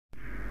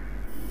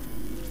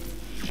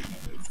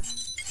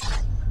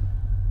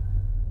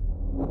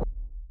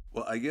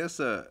I guess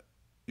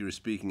you were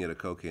speaking at a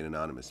Cocaine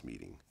Anonymous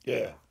meeting.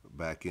 Yeah.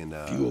 Back in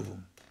Few of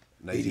them.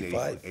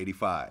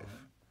 1985.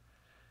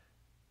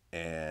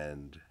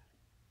 And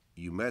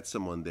you met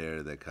someone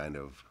there that kind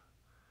of,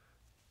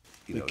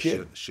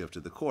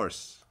 shifted the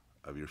course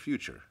of your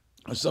future.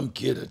 Some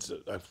kid,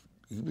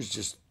 he was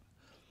just,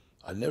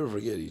 I'll never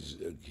forget, he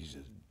said,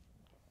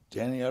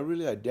 Danny, I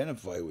really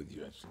identify with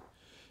you. I said,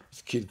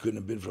 this kid couldn't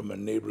have been from a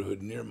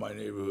neighborhood near my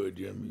neighborhood,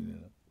 you know what I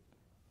mean?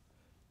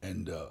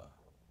 And,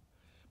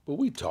 but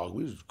we talked,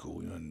 we was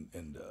cool,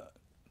 and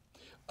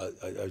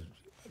I'd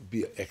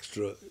be an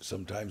extra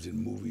sometimes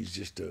in movies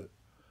just to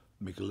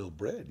make a little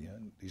bread, They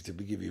used to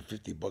give you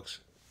 $50.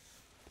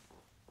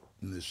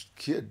 And this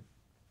kid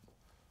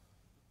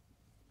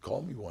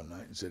called me one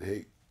night and said,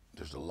 hey,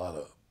 there's a lot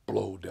of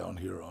blow down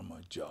here on my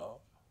job.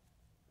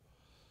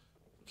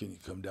 Can you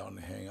come down and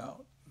hang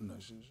out? And I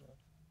said,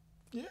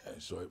 yeah.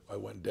 So I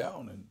went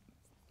down, and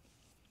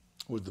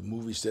it was the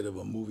movie set of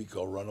a movie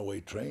called Runaway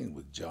Train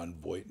with Jon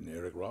Voight and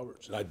Eric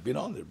Roberts. And I'd been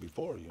on there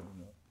before,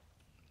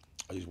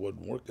 I just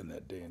wasn't working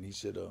that day. And he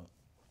said,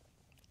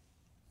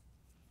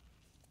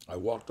 I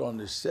walked on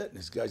this set, and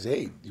this guy said,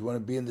 hey, do you want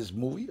to be in this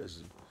movie? I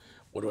said,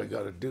 what do I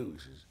got to do? He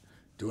says,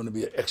 do you want to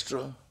be an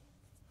extra?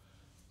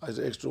 I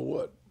said, extra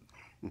what?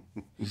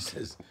 He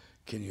says,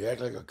 can you act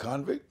like a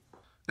convict?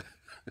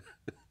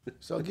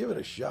 So I'll give it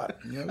a shot.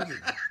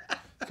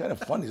 It's kind of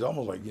funny. It's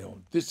almost like,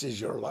 this is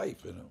your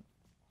life,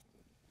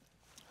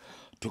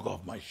 Took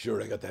off my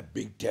shirt. I got that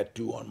big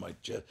tattoo on my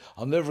chest.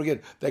 I'll never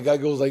forget. That guy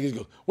goes like this. He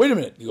goes, wait a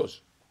minute. He goes,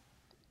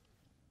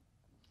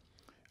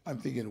 I'm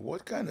thinking,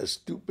 what kind of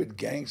stupid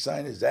gang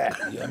sign is that?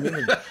 I'm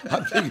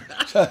thinking,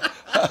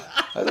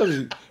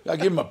 I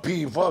give him a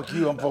P. Fuck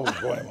you. I'm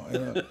fucking going.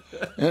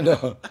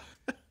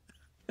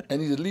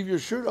 And he said, leave your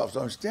shirt off.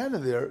 So I'm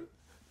standing there.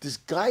 This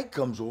guy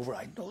comes over.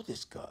 I know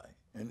this guy.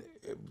 And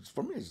it was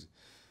for me. He said,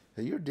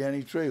 hey, you're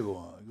Danny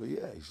Trejo. I go,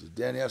 yeah. He says,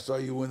 Danny, I saw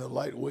you win the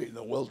lightweight and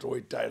the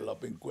welterweight title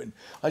up in Quentin.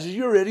 I said,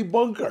 you're Eddie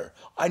Bunker.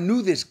 I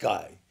knew this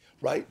guy,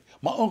 right?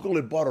 My uncle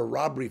had bought a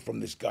robbery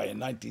from this guy in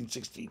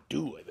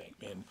 1962, I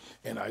think, man.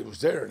 And I was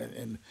there.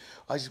 And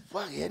I said,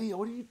 fuck, Eddie,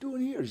 what are you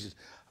doing here? He says,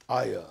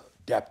 I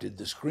adapted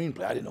the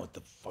screenplay. I didn't know what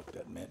the fuck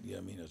that meant. I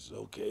said,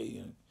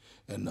 okay.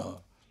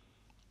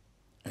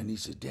 And he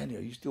said, Danny,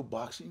 are you still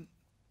boxing?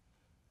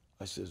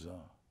 I says,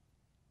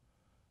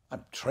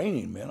 I'm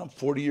training, man. I'm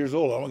 40 years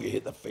old. I don't get hit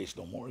in the face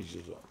no more. He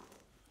says,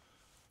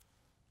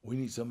 we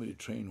need somebody to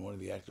train one of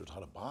the actors how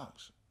to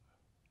box.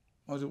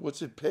 I said,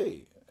 what's it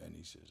pay? And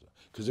he says,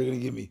 because they're going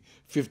to give me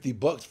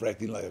 $50 for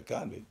acting like a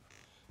convict.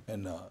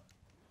 And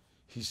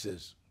he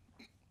says,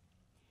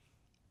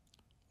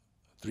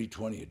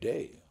 $320 a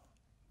day.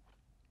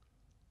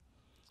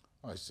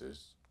 I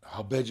says,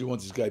 how bad you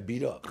want this guy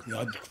beat up?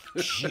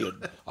 Shit,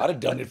 I'd have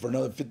done it for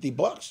another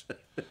 $50.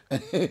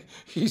 And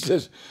he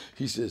says,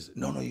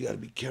 no, you got to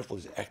be careful.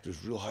 This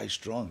actor's real high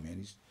strung, man.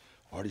 He's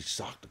already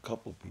socked a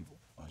couple people.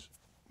 I said,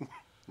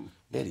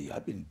 Eddie,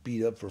 I've been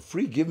beat up for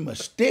free. Give him a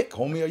stick,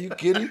 homie. Are you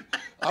kidding?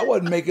 I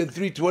wasn't making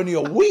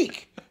 $320 a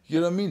week. You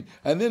know what I mean?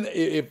 And then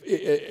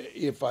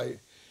if I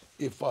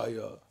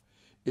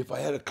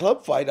had a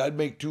club fight, I'd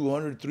make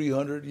 $200,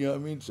 $300. You know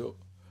what I mean? So,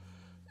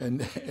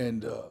 and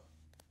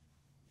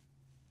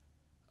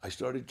I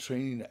started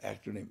training an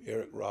actor named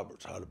Eric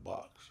Roberts how to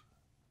box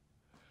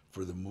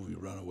for the movie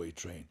Runaway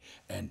Train.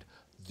 And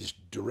this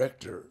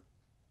director,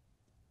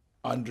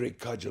 Andrei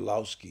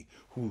Kajulowski,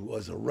 who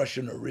was a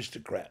Russian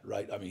aristocrat,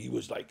 right? I mean, he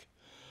was like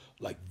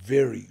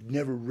very,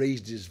 never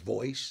raised his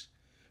voice,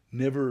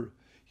 never,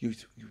 you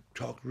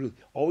talk really,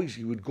 always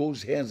he would go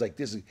his hands like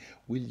this,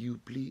 will you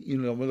please,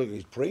 like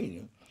he's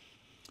praying.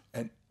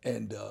 And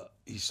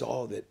he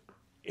saw that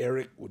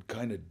Eric would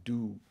kind of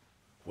do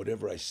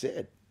whatever I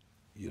said.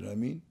 You know what I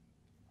mean?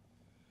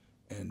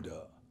 And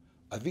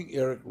I think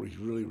Eric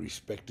really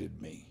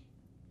respected me.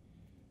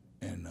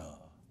 And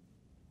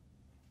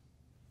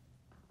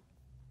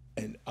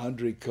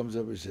Andre comes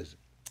up and says,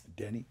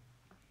 Danny,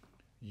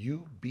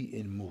 you be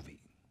in movie.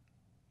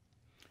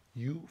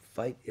 You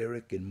fight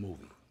Eric in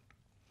movie.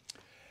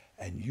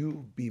 And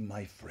you be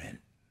my friend.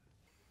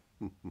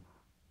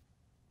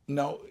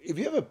 Now, if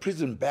you have a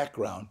prison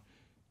background,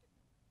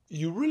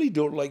 you really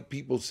don't like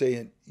people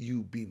saying,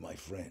 you be my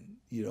friend,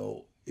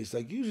 It's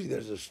like usually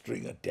there's a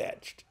string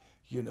attached,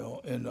 and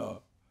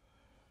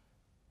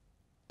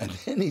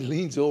then he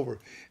leans over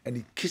and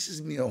he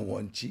kisses me on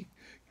one cheek,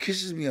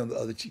 kisses me on the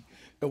other cheek,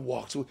 and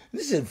walks away. And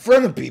this is in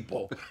front of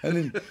people. And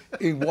then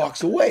he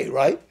walks away,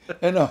 right?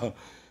 And I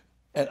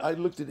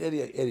looked at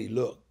Eddie,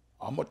 look,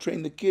 I'm going to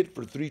train the kid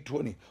for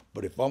 $320,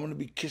 but if I'm going to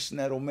be kissing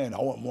that old man,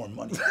 I want more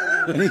money.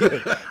 And he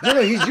goes,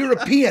 no, he's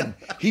European.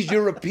 He's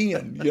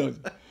European.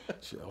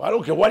 So I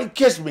don't care what he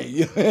kissed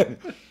me.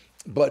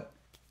 But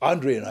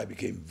Andre and I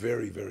became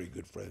very, very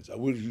good friends. He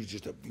was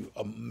just an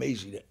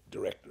amazing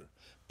director.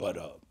 But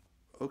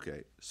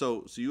okay,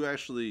 so you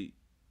actually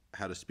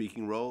had a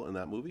speaking role in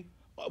that movie?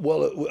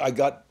 Well, I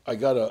got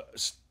a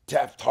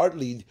Taft Hart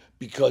lead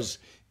because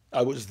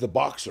I was the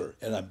boxer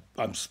and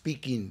I'm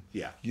speaking.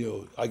 Yeah.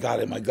 I got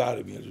him.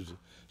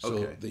 So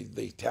Okay.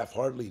 they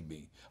Taft-Hartley'd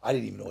me. I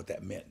didn't even know what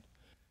that meant.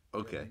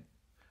 Okay.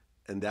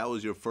 And that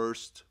was your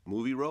first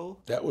movie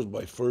role? That was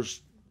my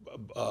first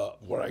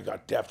where I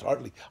got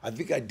Taft-Hartley. I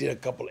think I did a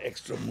couple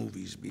extra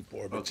movies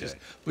before, but Okay.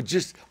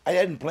 just I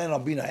hadn't planned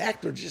on being an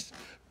actor. Just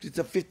it's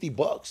a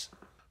 $50.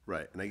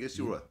 Right. And I guess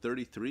you were what,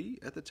 33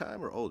 at the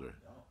time or older?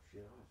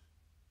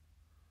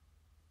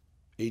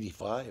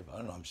 85. I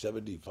don't know. I'm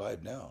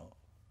 75 now.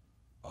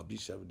 I'll be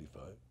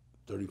 75.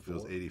 If it 34.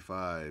 was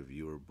 85,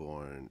 you were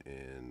born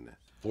in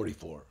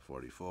 44.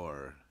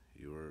 44.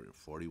 You were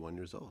 41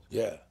 years old.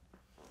 Yeah.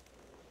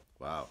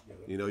 Wow.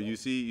 You know, you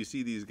see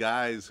these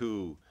guys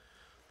who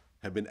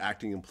have been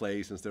acting in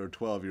plays since they were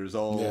 12 years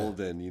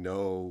old and, you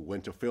know,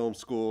 went to film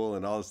school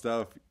and all this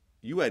stuff.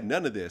 You had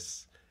none of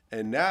this.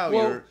 And now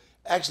Well, you're...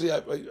 actually,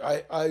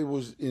 I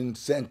was in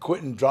San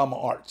Quentin Drama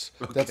Arts.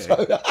 That's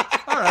Okay.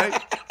 All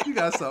right. You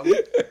got something.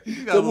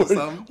 You got a little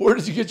something. Where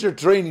did you get your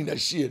training?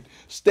 That shit.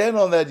 Stand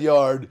on that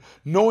yard,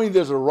 knowing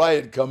there's a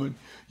riot coming.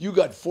 You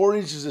got 4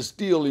 inches of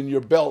steel in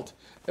your belt,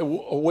 and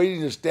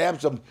waiting to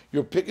stab some.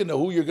 You're picking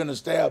who you're going to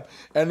stab,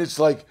 and it's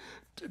like,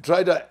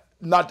 try to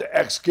not to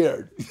act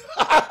scared.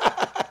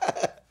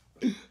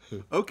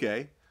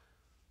 Okay.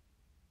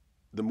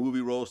 The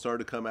movie role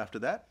started to come after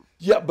that?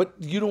 Yeah, but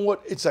you know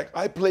what? It's like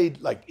I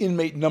played like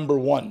inmate number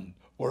 1,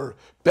 or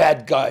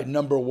bad guy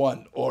number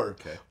 1, or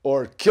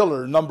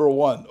killer number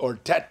 1, or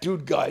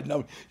tattooed guy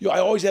number. You know, I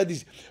always had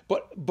these,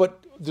 but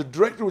the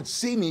director would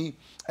see me,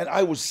 and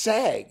I was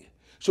SAG,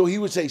 so he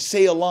would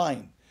say a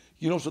line,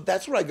 you know. So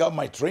that's where I got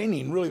my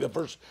training. Really, the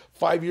first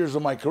 5 years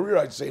of my career,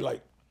 I'd say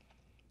like,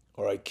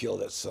 or I kill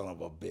that son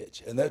of a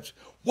bitch, and that's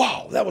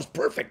wow, that was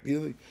perfect. You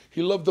know,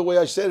 he loved the way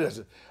I said it. I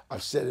said,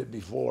 I've said it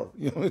before,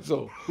 you know.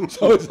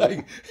 So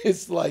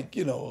it's like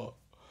you know.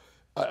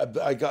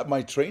 I got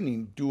my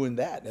training doing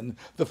that, and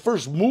the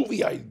first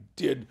movie I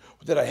did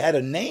that I had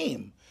a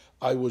name,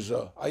 I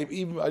didn't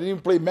even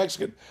play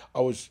Mexican. I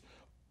was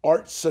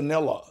Art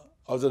Sanella.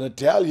 I was an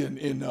Italian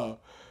in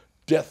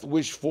Death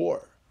Wish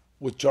 4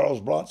 with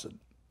Charles Bronson,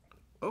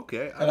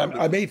 Okay. and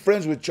I made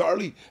friends with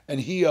Charlie. And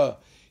he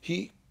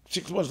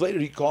 6 months later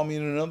he called me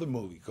in another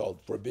movie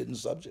called Forbidden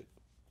Subject.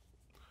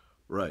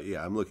 Right,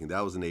 yeah, I'm looking.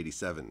 That was in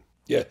 87.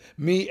 Yeah,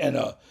 me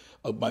and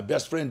my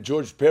best friend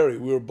George Perry.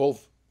 We were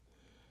both.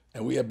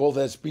 And we had both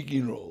had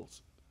speaking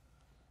roles.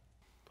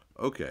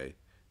 Okay.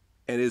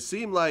 And it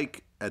seemed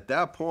like at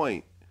that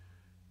point,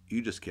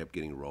 you just kept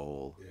getting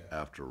role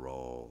after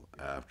role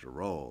after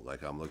role.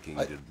 Like I'm looking,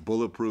 you did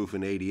Bulletproof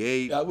in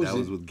 88. That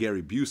was with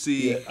Gary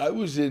Busey. Yeah, I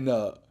was in,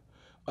 I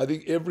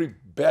think, every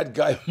bad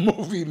guy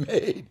movie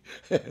made.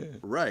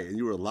 Right. And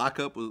you were Lock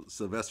Up with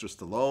Sylvester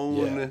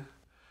Stallone.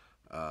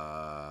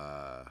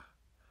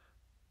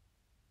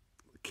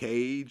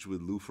 Cage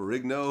with Lou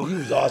Ferrigno. He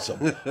was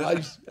awesome.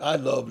 I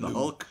love Lou.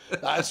 Hulk.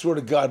 I swear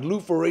to God, Lou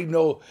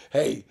Ferrigno,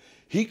 hey,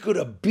 he could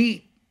have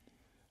beat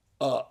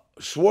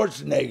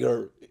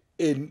Schwarzenegger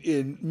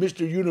in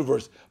Mr.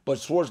 Universe, but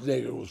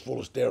Schwarzenegger was full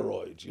of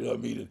steroids. You know what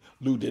I mean? And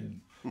Lou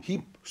didn't.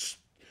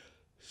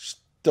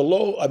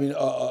 Stallone, I mean,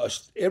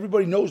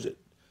 everybody knows it.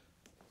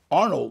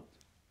 Arnold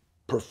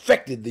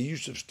perfected the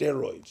use of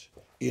steroids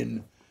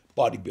in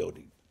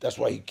bodybuilding. That's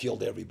why he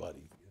killed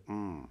everybody.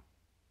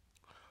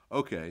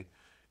 Okay.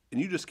 And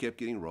you just kept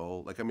getting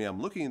role. Like, I mean,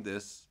 I'm looking at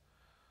this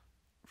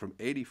from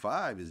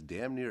 85 is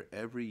damn near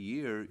every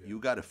year. You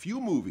got a few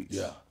movies.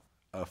 Yeah.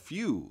 A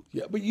few.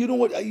 Yeah, but you know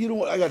what? I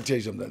got to tell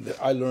you something that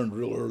I learned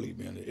real early,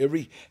 man.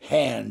 Every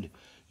hand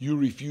you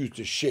refuse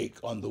to shake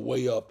on the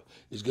way up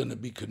is going to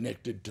be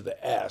connected to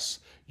the ass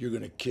you're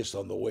going to kiss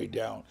on the way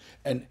down.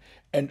 And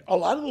a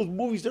lot of those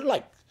movies, they're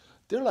like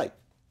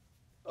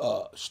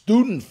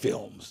student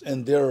films,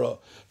 and they're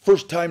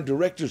first-time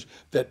directors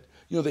that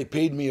they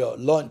paid me a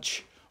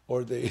lunch.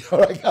 Or they,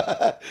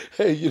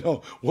 hey,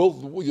 so,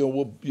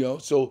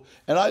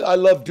 and I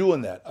love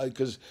doing that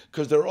because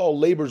they're all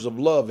labors of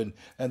love, and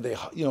they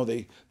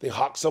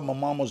hawk some of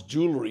Mama's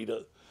jewelry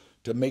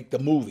to make the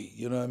movie,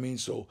 you know what I mean?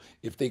 So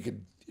if they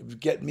could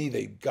get me,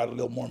 they got a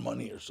little more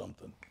money or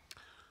something.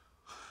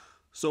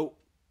 So,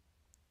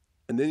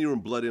 and then you were in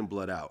Blood In,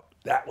 Blood Out.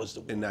 That was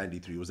the one. In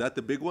 93. Was that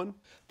the big one?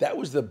 That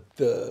was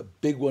the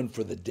big one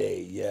for the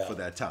day, yeah. For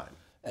that time.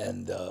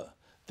 And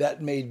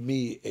that made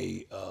me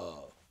a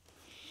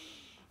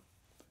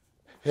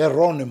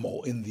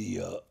Geronimo in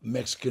the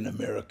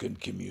Mexican-American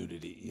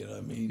community, you know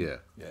what I mean? Yeah.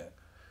 Yeah.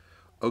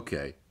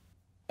 Okay.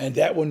 And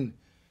that one,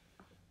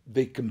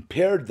 they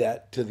compared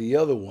that to the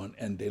other one,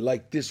 and they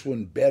liked this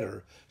one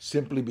better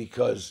simply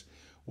because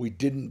we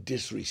didn't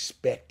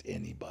disrespect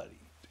anybody.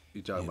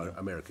 You're talking about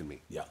American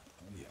Me. Yeah.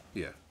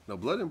 Yeah. No,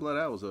 Blood In, Blood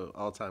Out was an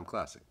all-time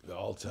classic. The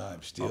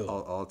all-time still.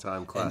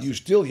 All-time classic. And you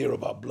still hear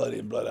about Blood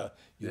In, Blood Out.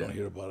 You don't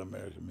hear about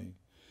American Me.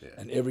 Yeah.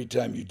 And every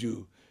time you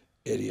do,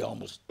 Eddie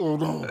almost, oh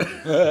no.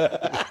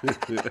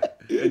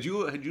 Had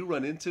you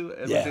run into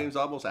Edward James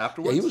almost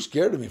afterwards? Yeah, he was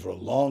scared of me for a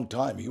long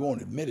time. He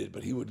won't admit it,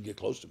 but he wouldn't get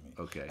close to me.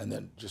 Okay. And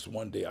then just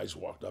one day I just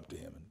walked up to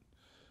him and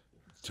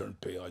turned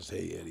pale. I said,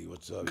 hey, Eddie,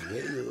 what's up?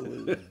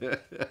 Hey,